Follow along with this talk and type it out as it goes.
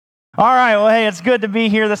All right, well, hey, it's good to be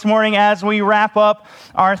here this morning as we wrap up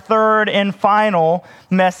our third and final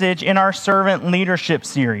message in our servant leadership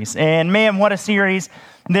series. And man, what a series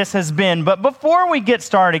this has been. But before we get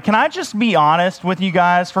started, can I just be honest with you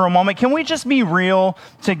guys for a moment? Can we just be real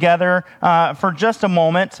together for just a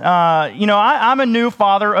moment? I'm a new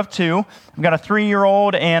father of two. I've got a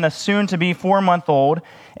 3-year-old and a soon-to-be 4-month-old.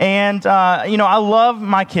 And, I love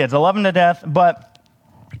my kids. I love them to death, but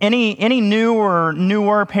Any new or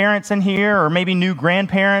newer parents in here, or maybe new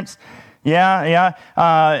grandparents? Yeah.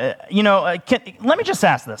 Let me just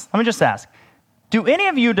ask this. Do any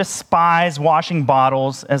of you despise washing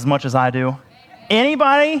bottles as much as I do?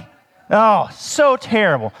 Anybody? Oh, so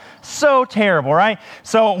terrible, right?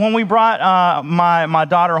 So when we brought my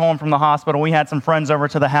daughter home from the hospital, we had some friends over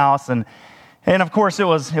to the house, and of course, it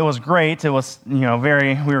was great. It was, we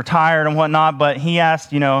were tired and whatnot, but he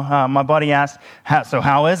asked, my buddy asked, so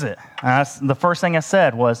how is it? The first thing I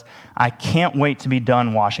said was, I can't wait to be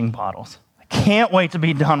done washing bottles. I can't wait to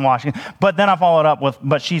be done washing. But then I followed up with,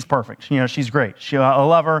 but she's perfect. She's great. I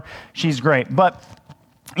love her. She's great. But,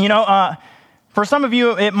 for some of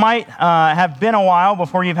you, it might have been a while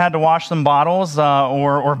before you've had to wash some bottles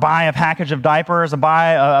or buy a package of diapers or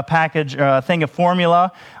buy a thing of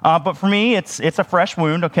formula. But for me, it's a fresh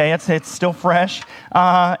wound, okay? It's still fresh.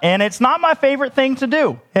 And it's not my favorite thing to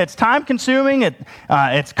do. It's time-consuming.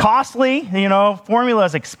 It's costly. Formula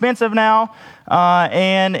is expensive now.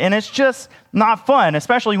 And it's just not fun,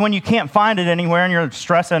 especially when you can't find it anywhere and you're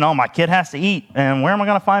stressing, oh, my kid has to eat, and where am I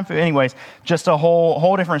going to find food? Anyways, just a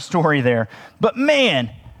whole different story there. But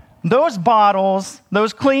man, those bottles,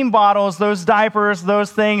 those clean bottles, those diapers,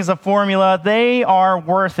 those things of formula, they are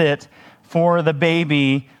worth it for the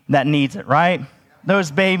baby that needs it, right?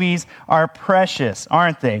 Those babies are precious,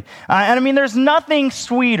 aren't they? There's nothing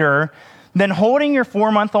sweeter than holding your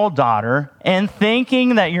 4-month-old daughter and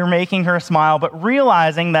thinking that you're making her smile, but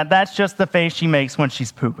realizing that that's just the face she makes when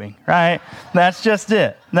she's pooping, right? That's just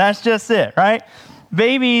it, right?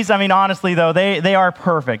 Babies, honestly, though, they are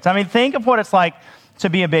perfect. Think of what it's like to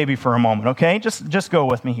be a baby for a moment, okay? Just go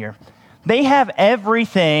with me here. They have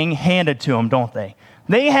everything handed to them, don't they?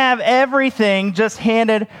 They have everything just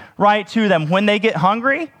handed right to them. When they get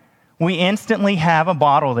hungry, we instantly have a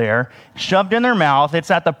bottle there shoved in their mouth. It's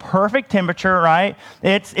at the perfect temperature, right?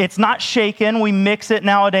 It's not shaken. We mix it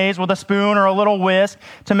nowadays with a spoon or a little whisk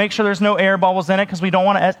to make sure there's no air bubbles in it because we don't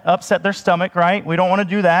want to upset their stomach, right? We don't want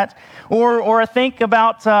to do that. Or think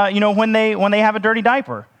about when they have a dirty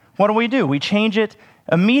diaper. What do? We change it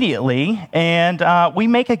immediately, and we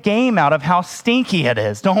make a game out of how stinky it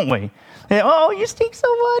is, don't we? Oh, you stink so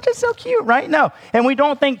much. It's so cute, right? No. And we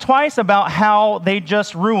don't think twice about how they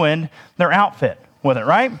just ruined their outfit with it,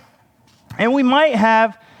 right? And we might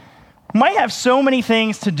have so many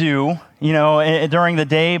things to do, during the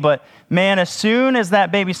day, but man, as soon as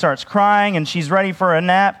that baby starts crying and she's ready for a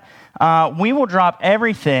nap, we will drop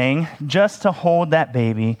everything just to hold that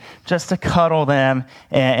baby, just to cuddle them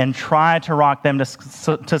and try to rock them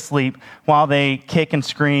to sleep while they kick and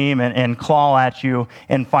scream and claw at you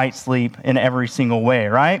and fight sleep in every single way,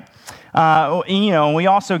 right? We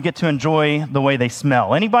also get to enjoy the way they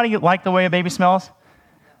smell. Anybody like the way a baby smells?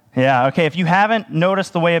 Yeah, okay. If you haven't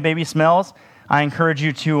noticed the way a baby smells, I encourage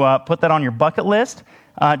you to put that on your bucket list.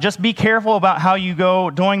 Just be careful about how you go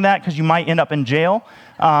doing that because you might end up in jail.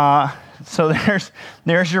 So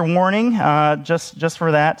there's your warning, just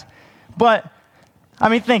for that. But,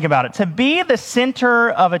 think about it. To be the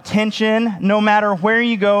center of attention, no matter where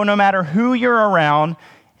you go, no matter who you're around,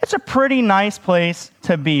 it's a pretty nice place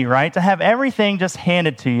to be, right? To have everything just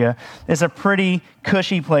handed to you is a pretty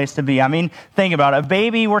cushy place to be. Think about it. A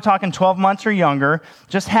baby, we're talking 12 months or younger,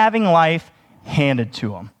 just having life handed to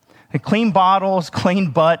them. The clean bottles,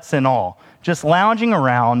 clean butts, and all. Just lounging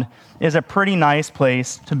around is a pretty nice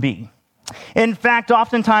place to be. In fact,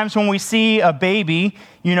 oftentimes when we see a baby,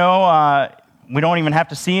 we don't even have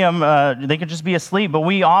to see them. They could just be asleep. But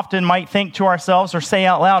we often might think to ourselves or say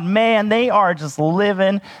out loud, man, they are just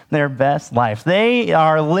living their best life. They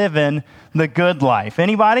are living the good life.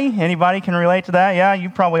 Anybody can relate to that? Yeah, you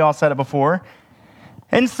probably all said it before.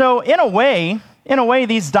 And so in a way,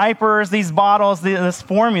 these diapers, these bottles, this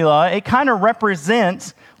formula, it kind of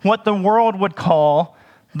represents what the world would call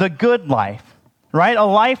the good life, right? A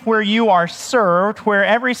life where you are served, where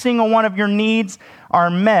every single one of your needs are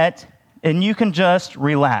met, and you can just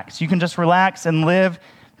relax. You can just relax and live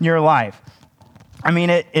your life.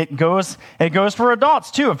 It goes for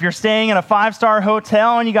adults too. If you're staying in a 5-star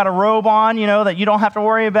hotel and you got a robe on, that you don't have to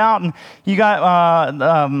worry about, and you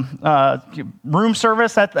got room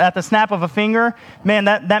service at the snap of a finger, man,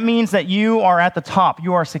 that means that you are at the top.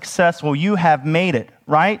 You are successful. You have made it,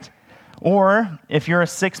 right? Or if you're a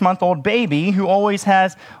 6-month-old baby who always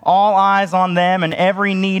has all eyes on them and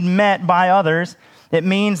every need met by others, it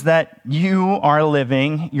means that you are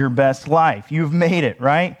living your best life. You've made it,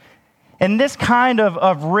 right? And this kind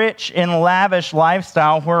of rich and lavish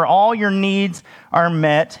lifestyle where all your needs are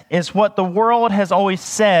met is what the world has always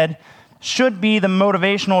said should be the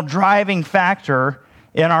motivational driving factor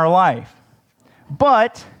in our life.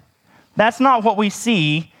 But that's not what we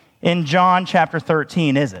see in John chapter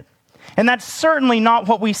 13, is it? And that's certainly not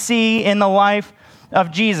what we see in the life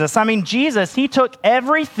of Jesus. I mean, Jesus, he took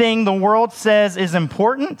everything the world says is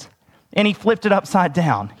important and he flipped it upside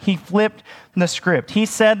down. He flipped the script. He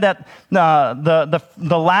said that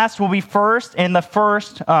the last will be first and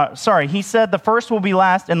he said the first will be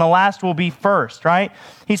last and the last will be first, right?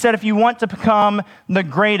 He said if you want to become the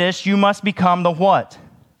greatest, you must become the what?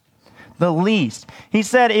 The least. He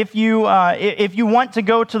said if you want to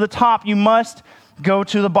go to the top, you must go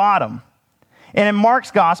to the bottom. And in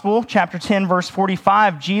Mark's Gospel, chapter 10, verse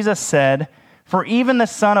 45, Jesus said, "For even the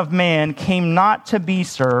Son of Man came not to be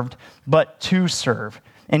served, but to serve,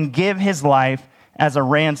 and give his life as a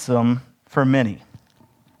ransom for many."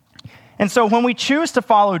 And so when we choose to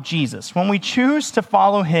follow Jesus, when we choose to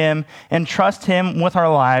follow him and trust him with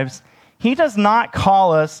our lives, he does not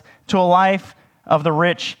call us to a life of the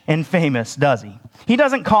rich and famous, does he? He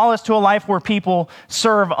doesn't call us to a life where people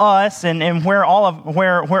serve us and where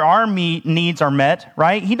our needs are met,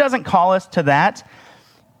 right? He doesn't call us to that.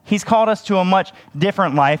 He's called us to a much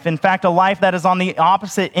different life. In fact, a life that is on the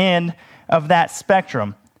opposite end of that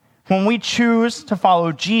spectrum. When we choose to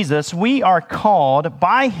follow Jesus, we are called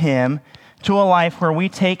by him to a life where we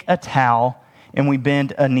take a towel and we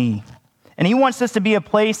bend a knee. And he wants this to be a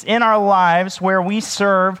place in our lives where we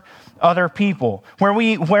serve other people, where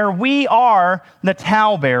we are the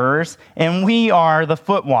towel bearers and we are the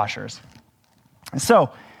foot washers. So,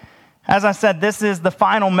 as I said, this is the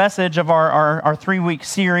final message of our 3-week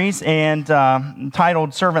series and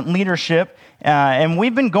titled Servant Leadership. And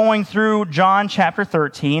we've been going through John chapter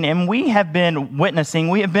 13, and we have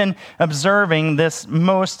been observing this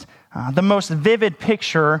the most vivid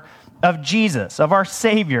picture of Jesus, of our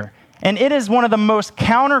Savior. And it is one of the most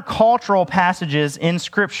countercultural passages in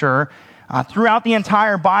Scripture throughout the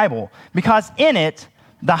entire Bible, because in it,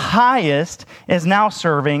 the highest is now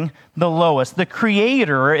serving the lowest. The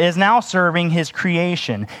Creator is now serving his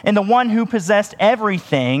creation, and the one who possessed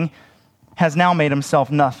everything has now made himself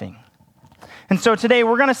nothing. And so today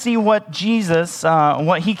we're going to see what Jesus,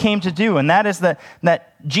 what he came to do, and that is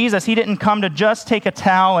that Jesus, he didn't come to just take a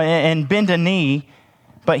towel and bend a knee,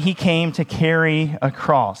 but he came to carry a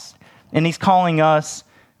cross. And he's calling us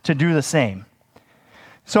to do the same.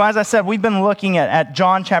 So as I said, we've been looking at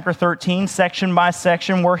John chapter 13, section by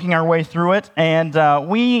section, working our way through it. And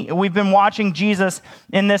we've been watching Jesus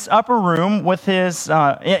in this upper room with his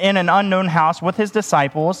in an unknown house with his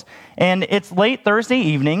disciples. And it's late Thursday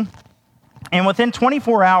evening. And within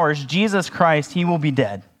 24 hours, Jesus Christ, he will be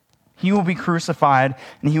dead. He will be crucified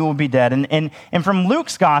and he will be dead. And from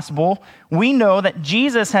Luke's gospel, we know that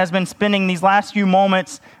Jesus has been spending these last few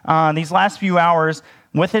moments, these last few hours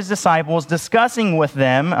with his disciples, discussing with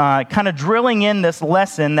them, kind of drilling in this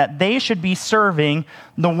lesson that they should be serving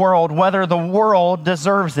the world, whether the world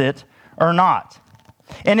deserves it or not.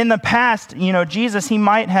 And in the past, Jesus, he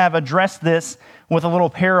might have addressed this with a little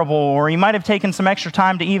parable, or he might have taken some extra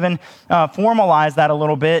time to even formalize that a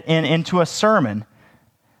little bit into a sermon.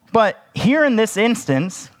 But here in this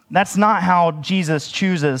instance, that's not how Jesus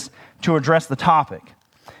chooses to address the topic.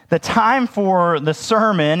 The time for the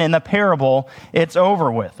sermon and the parable, it's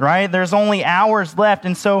over with, right? There's only hours left.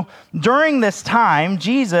 And so during this time,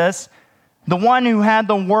 Jesus, the one who had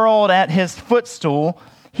the world at his footstool,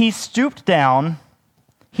 he stooped down,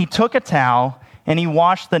 he took a towel, and he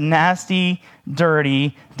washed the nasty,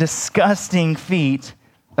 dirty, disgusting feet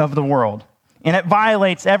of the world. And it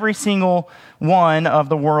violates every single one of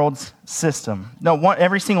the world's system.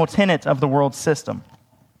 Every single tenet of the world's system.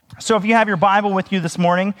 So if you have your Bible with you this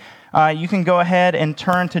morning, you can go ahead and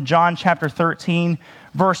turn to John chapter 13,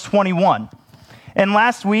 verse 21. And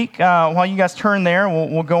last week, while you guys turn there,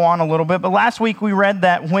 we'll go on a little bit. But last week we read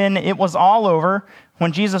that when it was all over,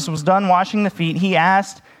 when Jesus was done washing the feet, he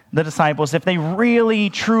asked the disciples if they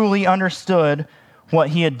really, truly understood what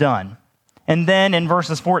he had done. And then in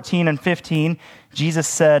verses 14 and 15, Jesus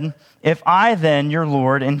said, "If I then, your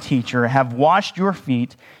Lord and teacher, have washed your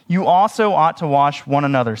feet, you also ought to wash one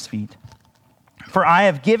another's feet. For I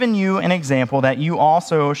have given you an example that you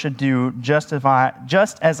also should do just as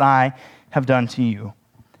I have done to you."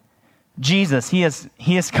 Jesus, he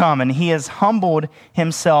has come and he has humbled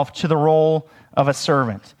himself to the role of a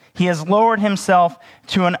servant. He has lowered himself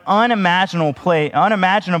to an unimaginable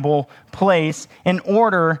place in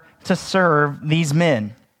order to serve these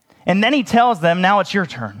men. And then he tells them, now it's your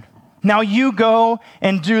turn. Now you go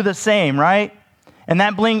and do the same, right? And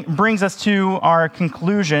that brings us to our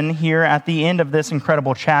conclusion here at the end of this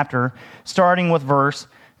incredible chapter, starting with verse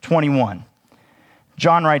 21.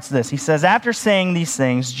 John writes this. He says, after saying these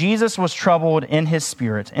things, Jesus was troubled in his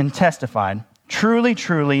spirit and testified, truly,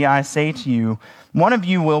 truly, I say to you, one of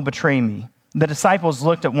you will betray me. The disciples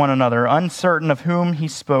looked at one another, uncertain of whom he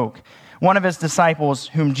spoke. One of his disciples,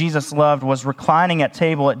 whom Jesus loved, was reclining at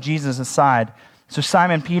table at Jesus' side. So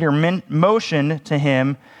Simon Peter motioned to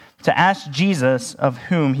him to ask Jesus of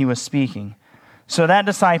whom he was speaking. So that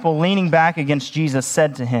disciple, leaning back against Jesus,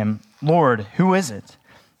 said to him, Lord, who is it?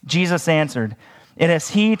 Jesus answered, it is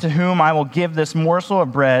he to whom I will give this morsel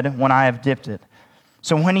of bread when I have dipped it.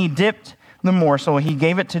 So when he dipped the morsel, he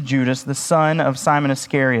gave it to Judas, the son of Simon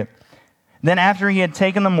Iscariot. Then after he had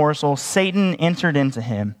taken the morsel, Satan entered into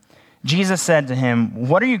him. Jesus said to him,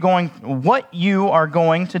 what you are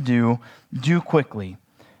going to do, do quickly.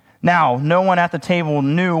 Now, no one at the table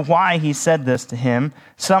knew why he said this to him.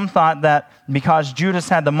 Some thought that because Judas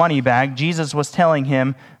had the money bag, Jesus was telling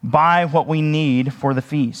him, buy what we need for the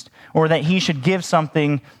feast, or that he should give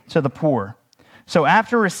something to the poor. So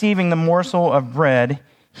after receiving the morsel of bread,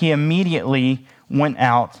 he immediately went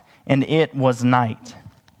out, and it was night.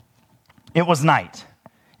 It was night.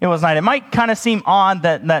 It was night. It might kind of seem odd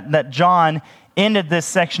that John ended this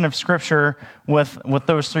section of Scripture with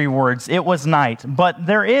those three words. It was night. But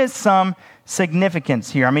there is some significance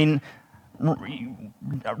here. I mean,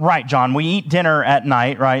 right, John, we eat dinner at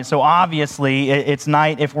night, right? So obviously it's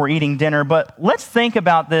night if we're eating dinner. But let's think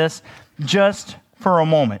about this just for a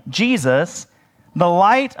moment. Jesus, the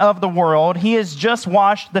light of the world, he has just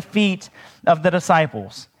washed the feet of the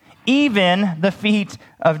disciples, even the feet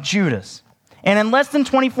of Judas. And in less than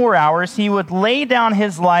 24 hours, he would lay down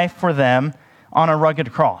his life for them on a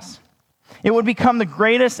rugged cross. It would become the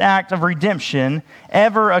greatest act of redemption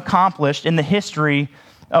ever accomplished in the history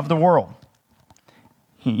of the world.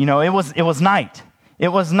 You know, it was night. It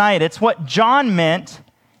was night. It's what John meant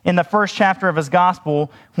in the first chapter of his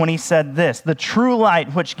gospel when he said this, the true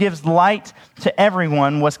light which gives light to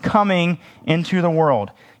everyone was coming into the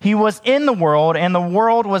world. He was in the world, and the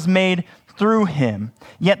world was made through him.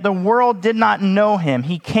 Yet the world did not know him.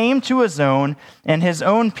 He came to his own, and his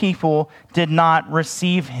own people did not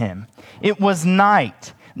receive him. It was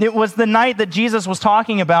night. It was the night that Jesus was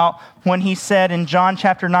talking about when he said in John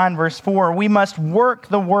chapter 9, verse 4, we must work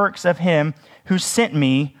the works of him who sent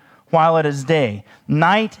me while it is day.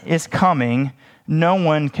 Night is coming. No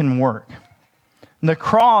one can work. The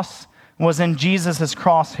cross was in Jesus'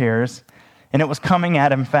 crosshairs, and it was coming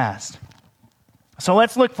at him fast. So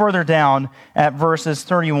let's look further down at verses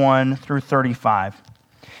 31 through 35.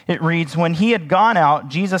 It reads, when he had gone out,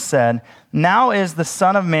 Jesus said, now is the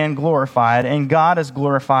Son of Man glorified, and God is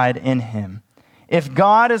glorified in him. If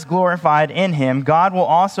God is glorified in him, God will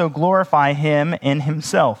also glorify him in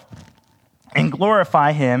himself, and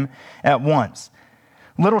glorify him at once.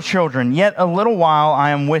 Little children, yet a little while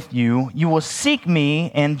I am with you. You will seek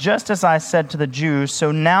me, and just as I said to the Jews,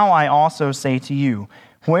 so now I also say to you,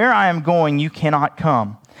 where I am going, you cannot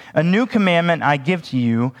come. A new commandment I give to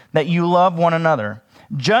you, that you love one another.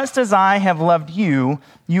 Just as I have loved you,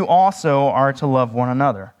 you also are to love one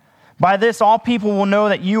another. By this, all people will know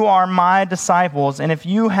that you are my disciples, and if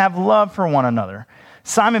you have love for one another.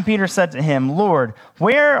 Simon Peter said to him, Lord,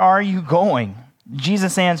 where are you going?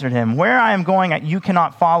 Jesus answered him, where I am going, you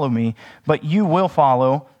cannot follow me, but you will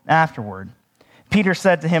follow afterward. Peter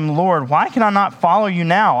said to him, Lord, why can I not follow you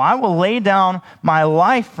now? I will lay down my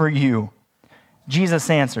life for you. Jesus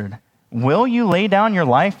answered, will you lay down your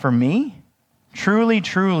life for me? Truly,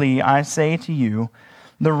 truly, I say to you,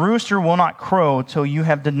 the rooster will not crow till you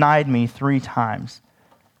have denied me 3 times.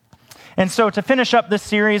 And so to finish up this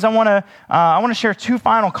series, I want to share 2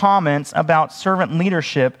 final comments about servant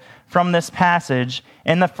leadership from this passage.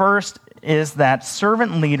 And the first is that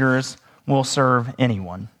servant leaders will serve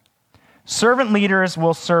anyone. Servant leaders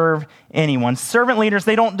will serve anyone. Servant leaders,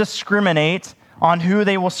 they don't discriminate on who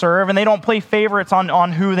they will serve, and they don't play favorites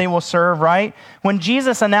on who they will serve, right? When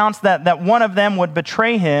Jesus announced that one of them would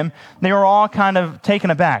betray him, they were all kind of taken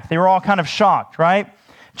aback. They were all kind of shocked, right?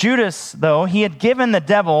 Judas, though, he had given the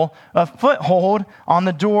devil a foothold on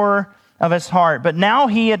the door of his heart, but now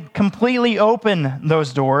he had completely opened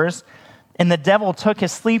those doors, and the devil took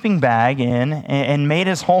his sleeping bag in and made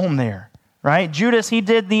his home there. Right? Judas, he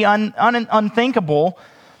did the unthinkable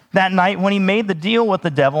that night when he made the deal with the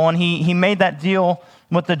devil, and he made that deal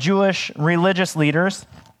with the Jewish religious leaders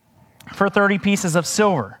for 30 pieces of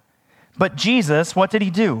silver. But Jesus, what did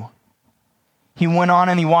he do? He went on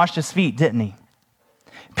and he washed his feet, didn't he?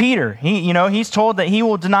 Peter, he's told that he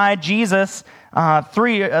will deny Jesus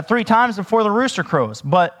three times before the rooster crows.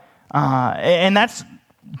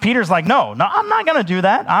 Peter's like, no, I'm not going to do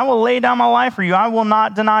that. I will lay down my life for you. I will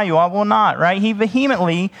not deny you. I will not, right? He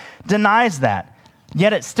vehemently denies that.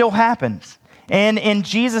 Yet it still happens. And in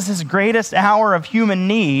Jesus' greatest hour of human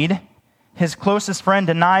need, his closest friend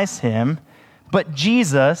denies him, but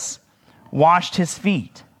Jesus washed his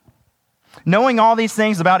feet. Knowing all these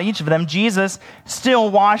things about each of them, Jesus still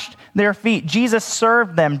washed their feet. Jesus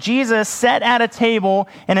served them. Jesus sat at a table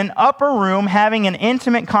in an upper room having an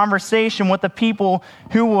intimate conversation with the people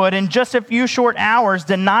who would, in just a few short hours,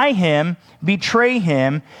 deny him, betray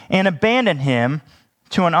him, and abandon him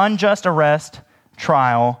to an unjust arrest,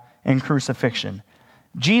 trial, and crucifixion.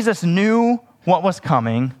 Jesus knew what was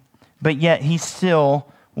coming, but yet he still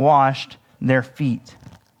washed their feet.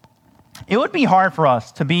 It would be hard for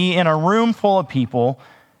us to be in a room full of people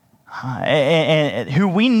who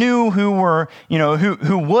we knew who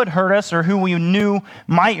would hurt us or who we knew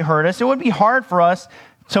might hurt us. It would be hard for us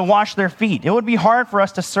to wash their feet. It would be hard for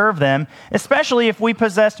us to serve them, especially if we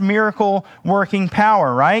possessed miracle working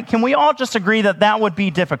power, right? Can we all just agree that that would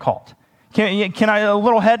be difficult? Can I, a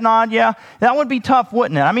little head nod? Yeah, that would be tough,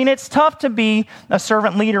 wouldn't it? I mean, it's tough to be a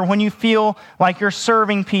servant leader when you feel like you're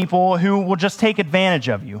serving people who will just take advantage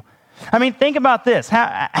of you. I mean, think about this.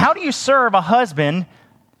 How do you serve a husband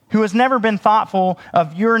who has never been thoughtful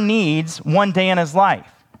of your needs one day in his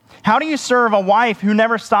life? How do you serve a wife who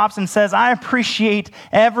never stops and says, I appreciate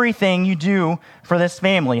everything you do for this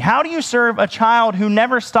family? How do you serve a child who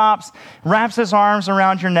never stops, wraps his arms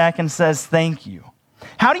around your neck and says, thank you?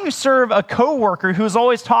 How do you serve a coworker who's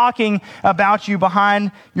always talking about you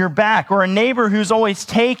behind your back, or a neighbor who's always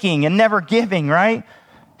taking and never giving, right?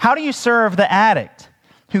 How do you serve the addict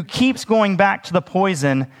who keeps going back to the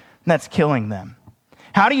poison that's killing them?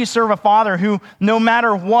 How do you serve a father who, no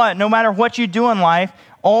matter what you do in life,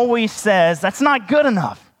 always says, that's not good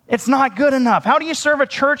enough. It's not good enough. How do you serve a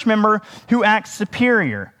church member who acts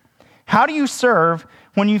superior? How do you serve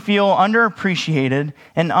when you feel underappreciated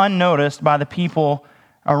and unnoticed by the people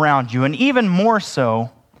around you? And even more so,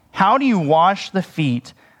 how do you wash the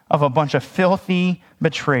feet of a bunch of filthy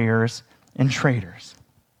betrayers and traitors?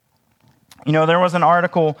 There was an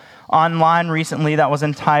article online recently that was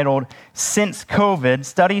entitled, Since COVID,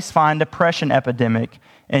 Studies Find Depression Epidemic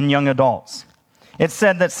in Young Adults. It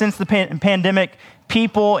said that since the pandemic,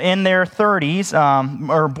 people in their 30s,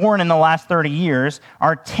 or born in the last 30 years,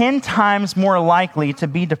 are 10 times more likely to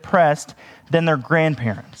be depressed than their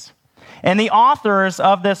grandparents. And the authors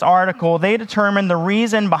of this article, they determined the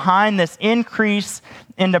reason behind this increase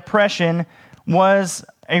in depression was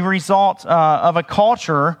a result of a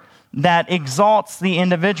culture that exalts the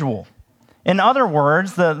individual. In other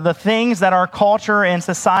words, the things that our culture and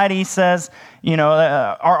society says,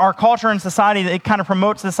 our culture and society, it kind of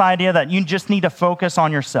promotes this idea that you just need to focus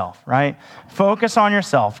on yourself, right? Focus on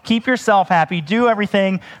yourself. Keep yourself happy. Do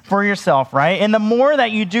everything for yourself, right? And the more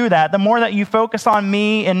that you do that, the more that you focus on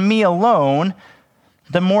me and me alone,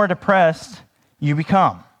 the more depressed you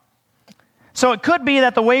become. So it could be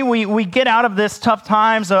that the way we get out of this tough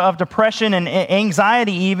times of depression and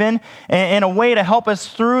anxiety even, and a way to help us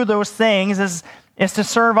through those things is to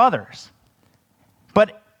serve others.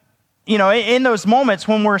 But, in those moments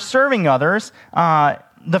when we're serving others,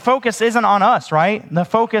 the focus isn't on us, right? The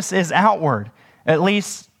focus is outward. At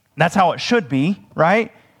least that's how it should be,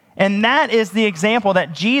 right? And that is the example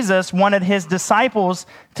that Jesus wanted his disciples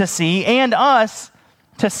to see and us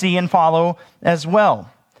to see and follow as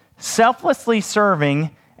well. Selflessly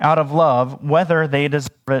serving out of love, whether they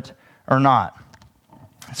deserve it or not.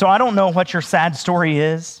 So I don't know what your sad story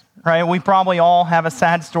is, right? We probably all have a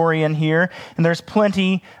sad story in here, and there's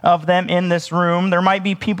plenty of them in this room. There might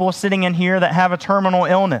be people sitting in here that have a terminal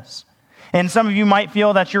illness. And some of you might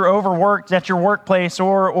feel that you're overworked at your workplace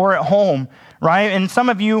or at home, right? And some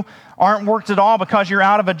of you aren't worked at all because you're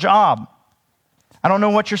out of a job. I don't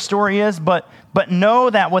know what your story is, but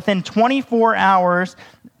know that within 24 hours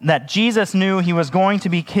that Jesus knew he was going to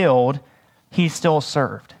be killed, he still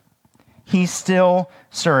served. He still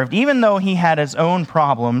served. Even though he had his own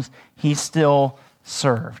problems, he still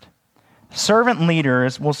served. Servant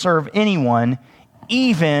leaders will serve anyone,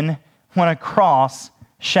 even when a cross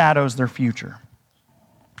shadows their future.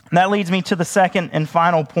 And that leads me to the second and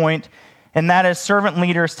final point, and that is servant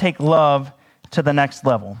leaders take love to the next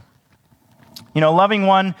level. Loving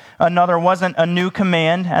one another wasn't a new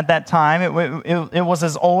command at that time. It was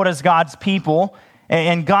as old as God's people.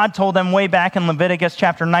 And God told them way back in Leviticus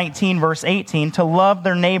chapter 19, verse 18, to love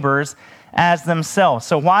their neighbors as themselves.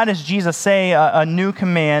 So why does Jesus say a new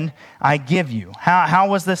command I give you? How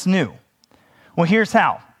was this new? Well, here's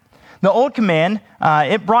how. The old command,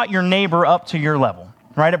 it brought your neighbor up to your level,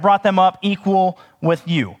 right? It brought them up equal with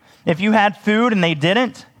you. If you had food and they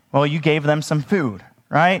didn't, well, you gave them some food,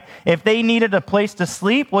 right? If they needed a place to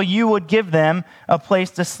sleep, well, you would give them a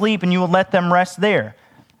place to sleep and you would let them rest there.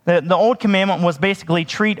 The old commandment was basically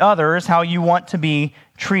treat others how you want to be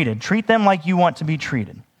treated. Treat them like you want to be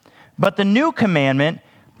treated. But the new commandment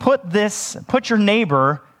put your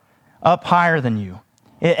neighbor up higher than you.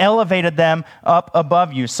 It elevated them up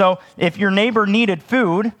above you. So if your neighbor needed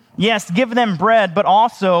food, yes, give them bread, but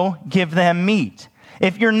also give them meat.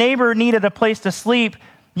 If your neighbor needed a place to sleep,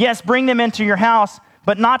 yes, bring them into your house,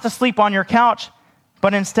 but not to sleep on your couch,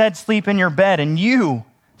 but instead sleep in your bed and you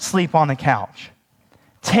sleep on the couch.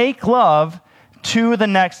 Take love to the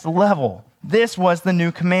next level. This was the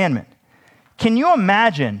new commandment. Can you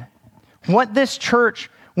imagine what this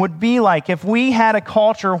church would be like if we had a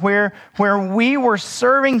culture where we were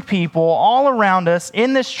serving people all around us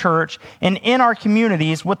in this church and in our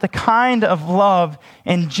communities with the kind of love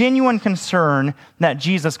and genuine concern that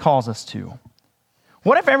Jesus calls us to?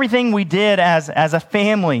 What if everything we did as a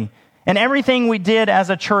family and everything we did as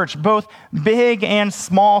a church, both big and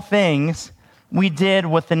small things, we did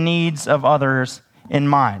with the needs of others in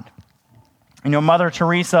mind? You know, Mother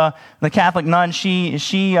Teresa, the Catholic nun, she's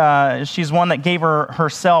one that gave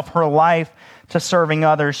herself, her life to serving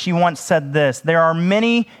others. She once said this: there are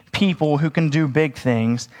many people who can do big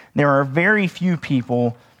things. There are very few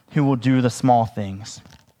people who will do the small things.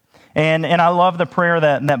 And I love the prayer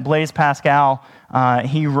that Blaise Pascal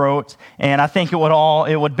he wrote, and I think it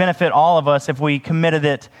would benefit all of us if we committed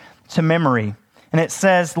it to memory. And it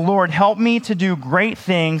says, Lord, help me to do great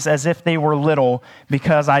things as if they were little,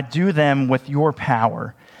 because I do them with your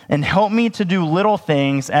power. And help me to do little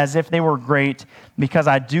things as if they were great, because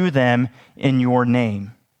I do them in your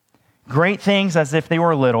name. Great things as if they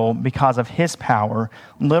were little because of his power.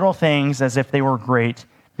 Little things as if they were great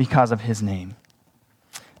because of his name.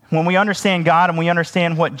 When we understand God and we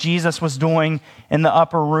understand what Jesus was doing in the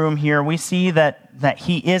upper room here, we see that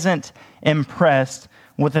he isn't impressed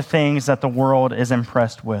with the things that the world is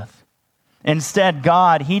impressed with. Instead,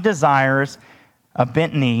 God, he desires a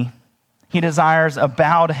bent knee. He desires a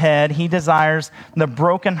bowed head. He desires the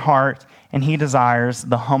broken heart, and he desires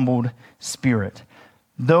the humbled spirit.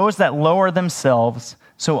 Those that lower themselves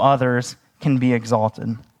so others can be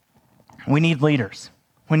exalted. We need leaders.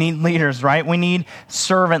 We need leaders, right? We need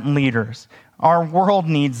servant leaders. Our world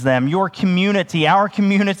needs them. Your community, our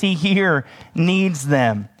community here needs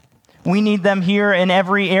them. We need them here in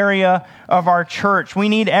every area of our church. We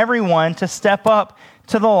need everyone to step up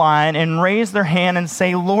to the line and raise their hand and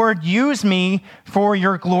say, Lord, use me for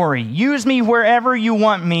your glory. Use me wherever you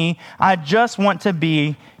want me. I just want to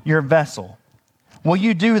be your vessel. Will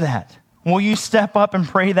you do that? Will you step up and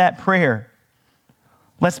pray that prayer?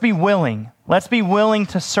 Let's be willing. Let's be willing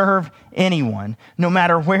to serve anyone, no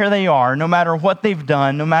matter where they are, no matter what they've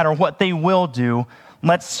done, no matter what they will do.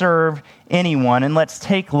 Let's serve anyone, and let's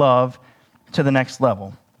take love to the next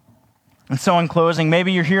level. And so in closing,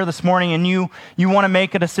 maybe you're here this morning and you want to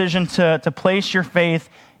make a decision to place your faith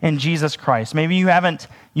in Jesus Christ. Maybe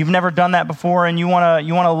you've never done that before, and you want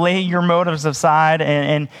to lay your motives aside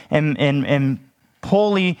and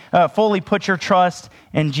fully put your trust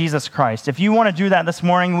in Jesus Christ. If you want to do that this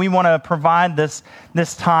morning, we want to provide this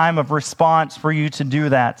time of response for you to do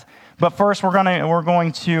that. But first, we're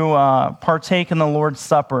going to partake in the Lord's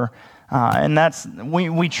Supper, and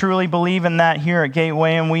we truly believe in that here at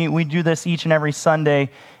Gateway, and we do this each and every Sunday.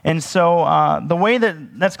 And so the way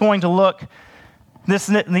that's going to look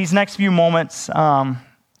these next few moments,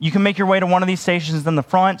 you can make your way to one of these stations in the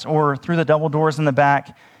front or through the double doors in the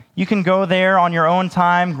back. You can go there on your own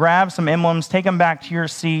time, grab some emblems, take them back to your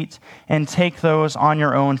seat, and take those on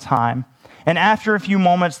your own time. And after a few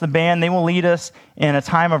moments, the band, they will lead us in a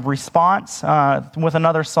time of response with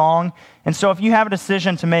another song. And so if you have a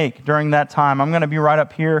decision to make during that time, I'm going to be right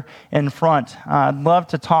up here in front. I'd love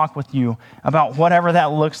to talk with you about whatever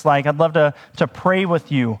that looks like. I'd love to pray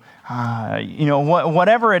with you.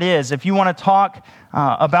 Whatever it is, if you want to talk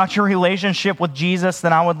about your relationship with Jesus,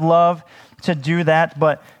 then I would love to do that.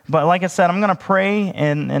 But like I said, I'm going to pray,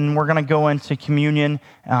 and we're going to go into communion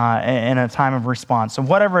in a time of response. So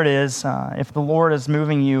whatever it is, if the Lord is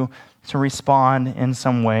moving you to respond in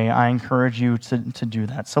some way, I encourage you to do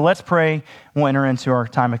that. So let's pray. We'll enter into our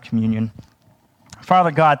time of communion. Father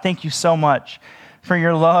God, thank you so much for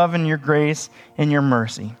your love and your grace and your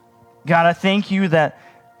mercy. God, I thank you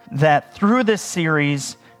that through this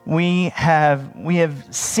series we have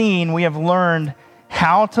learned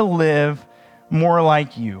how to live more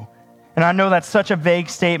like you. And I know that's such a vague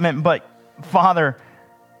statement, but Father,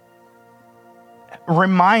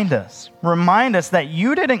 remind us that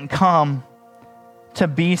you didn't come to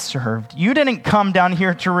be served. You didn't come down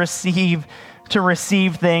here to receive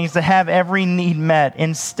things, to have every need met.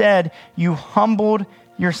 Instead, you humbled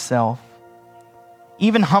yourself,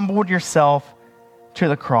 even humbled yourself to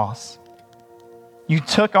the cross. You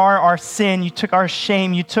took our sin, you took our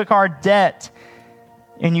shame, you took our debt,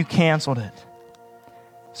 and you canceled it.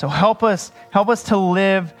 So help us to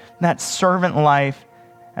live that servant life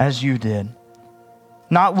as you did.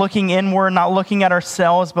 Not looking inward, not looking at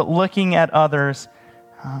ourselves, but looking at others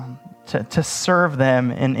to serve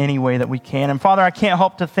them in any way that we can. And Father, I can't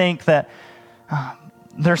help to think that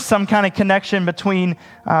there's some kind of connection between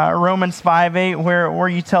Romans 5:8, where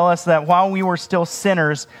you tell us that while we were still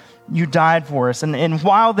sinners, you died for us. And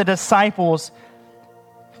while the disciples,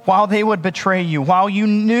 while they would betray you, while you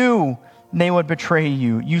knew they would betray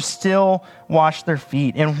you, you still washed their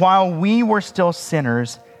feet. And while we were still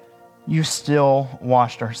sinners, you still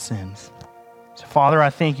washed our sins. So Father, I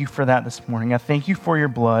thank you for that this morning. I thank you for your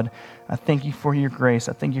blood. I thank you for your grace.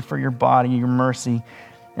 I thank you for your body, your mercy,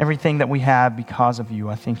 everything that we have because of you.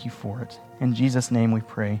 I thank you for it. In Jesus' name we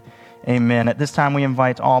pray. Amen. At this time, we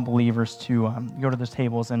invite all believers to go to the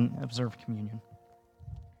tables and observe communion.